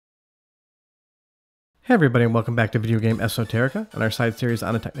Hey everybody, and welcome back to video game Esoterica and our side series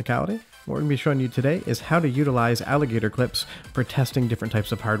on a technicality. What we're going to be showing you today is how to utilize alligator clips for testing different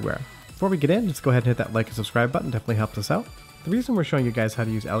types of hardware. Before we get in, just go ahead and hit that like and subscribe button, definitely helps us out. The reason we're showing you guys how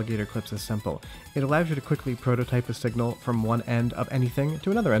to use alligator clips is simple. It allows you to quickly prototype a signal from one end of anything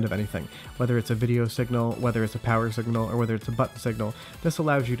to another end of anything. Whether it's a video signal, whether it's a power signal, or whether it's a button signal, this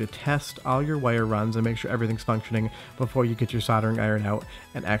allows you to test all your wire runs and make sure everything's functioning before you get your soldering iron out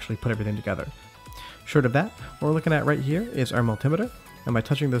and actually put everything together. Short of that, what we're looking at right here is our multimeter, and by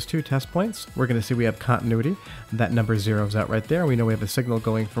touching those two test points, we're going to see we have continuity. That number zeroes out right there, and we know we have a signal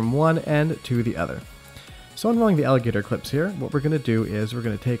going from one end to the other. So unrolling the alligator clips here, what we're going to do is we're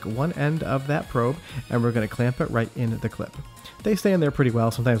going to take one end of that probe and we're going to clamp it right in the clip. They stay in there pretty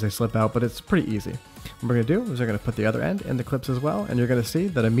well, sometimes they slip out, but it's pretty easy. What we're going to do is we're going to put the other end in the clips as well, and you're going to see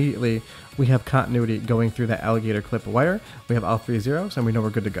that immediately we have continuity going through that alligator clip wire. We have all three zeros, and we know we're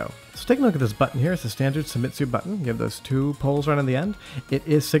good to go. So take a look at this button here. It's a standard Summitsu button. You have those two poles right on the end. It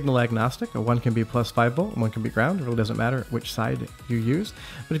is signal agnostic. One can be plus 5 volt, and one can be ground. It really doesn't matter which side you use.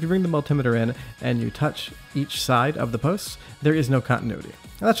 But if you bring the multimeter in and you touch each side of the posts, there is no continuity.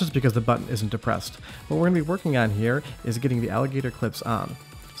 And that's just because the button isn't depressed. What we're going to be working on here is getting the alligator clips on.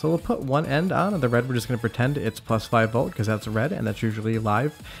 So we'll put one end on, and the red we're just going to pretend it's plus 5 volt because that's red and that's usually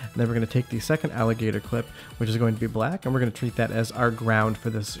live. And then we're going to take the second alligator clip, which is going to be black, and we're going to treat that as our ground for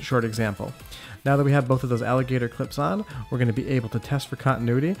this short example. Now that we have both of those alligator clips on, we're going to be able to test for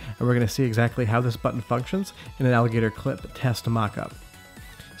continuity, and we're going to see exactly how this button functions in an alligator clip test mock-up.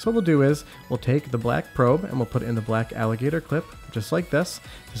 So what we'll do is we'll take the black probe and we'll put it in the black alligator clip, just like this.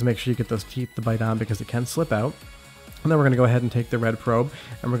 Just make sure you get those teeth to bite on because it can slip out. And then we're going to go ahead and take the red probe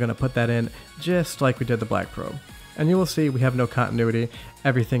and we're going to put that in just like we did the black probe. And you will see we have no continuity.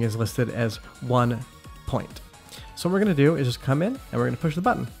 Everything is listed as 1 point. So what we're going to do is just come in and we're going to push the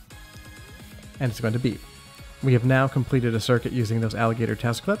button. And it's going to beep. We have now completed a circuit using those alligator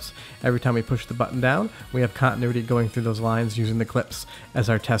test clips. Every time we push the button down, we have continuity going through those lines using the clips as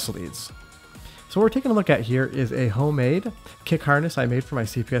our test leads. So what we're taking a look at here is a homemade kick harness I made for my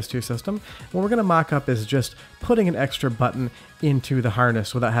CPS2 system. What we're going to mock up is just putting an extra button into the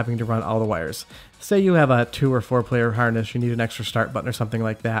harness without having to run all the wires. Say you have a 2 or 4 player harness, you need an extra start button or something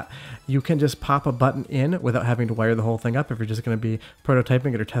like that. You can just pop a button in without having to wire the whole thing up if you're just going to be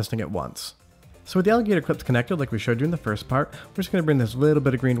prototyping it or testing it once. So with the alligator clips connected, like we showed you in the first part, we're just going to bring this little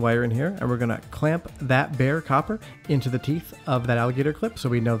bit of green wire in here, and we're going to clamp that bare copper into the teeth of that alligator clip, so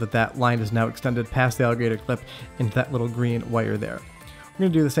we know that that line is now extended past the alligator clip into that little green wire there. We're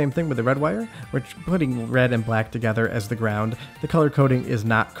going to do the same thing with the red wire. We're putting red and black together as the ground. The color coding is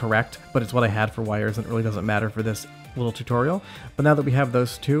not correct, but it's what I had for wires, and it really doesn't matter for this little tutorial. But now that we have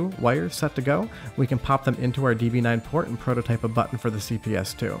those two wires set to go, we can pop them into our DB9 port and prototype a button for the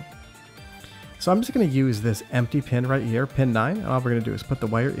CPS2. So I'm just going to use this empty pin right here, pin 9, and all we're going to do is put the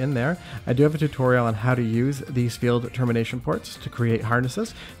wire in there. I do have a tutorial on how to use these field termination ports to create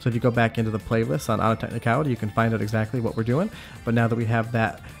harnesses, so if you go back into the playlist on a Technicality, you can find out exactly what we're doing. But now that we have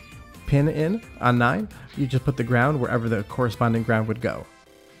that pin in on 9, you just put the ground wherever the corresponding ground would go.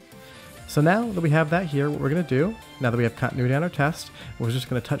 So now that we have that here, what we're going to do, now that we have continuity on our test, we're just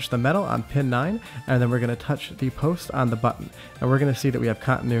going to touch the metal on pin 9, and then we're going to touch the post on the button. And we're going to see that we have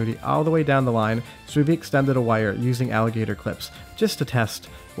continuity all the way down the line, so we've extended a wire using alligator clips just to test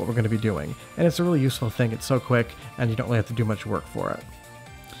what we're going to be doing. And it's a really useful thing, it's so quick, and you don't really have to do much work for it.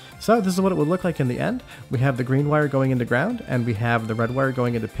 So this is what it would look like in the end. We have the green wire going into ground, and we have the red wire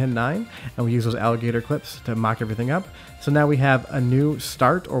going into pin 9, and we use those alligator clips to mock everything up. So now we have a new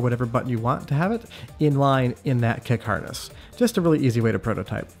start, or whatever button you want to have it, in line in that kick harness. Just a really easy way to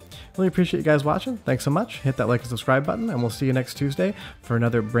prototype. Really appreciate you guys watching. Thanks so much. Hit that like and subscribe button, and we'll see you next Tuesday for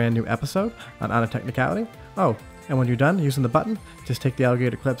another brand new episode on a Technicality. Oh, and when you're done using the button, just take the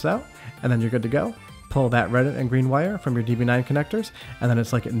alligator clips out, and then you're good to go. Pull that red and green wire from your DB9 connectors, and then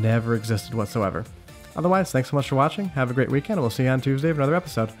it's like it never existed whatsoever. Otherwise, thanks so much for watching. Have a great weekend, and we'll see you on Tuesday for another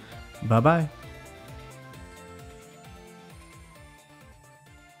episode. Bye-bye.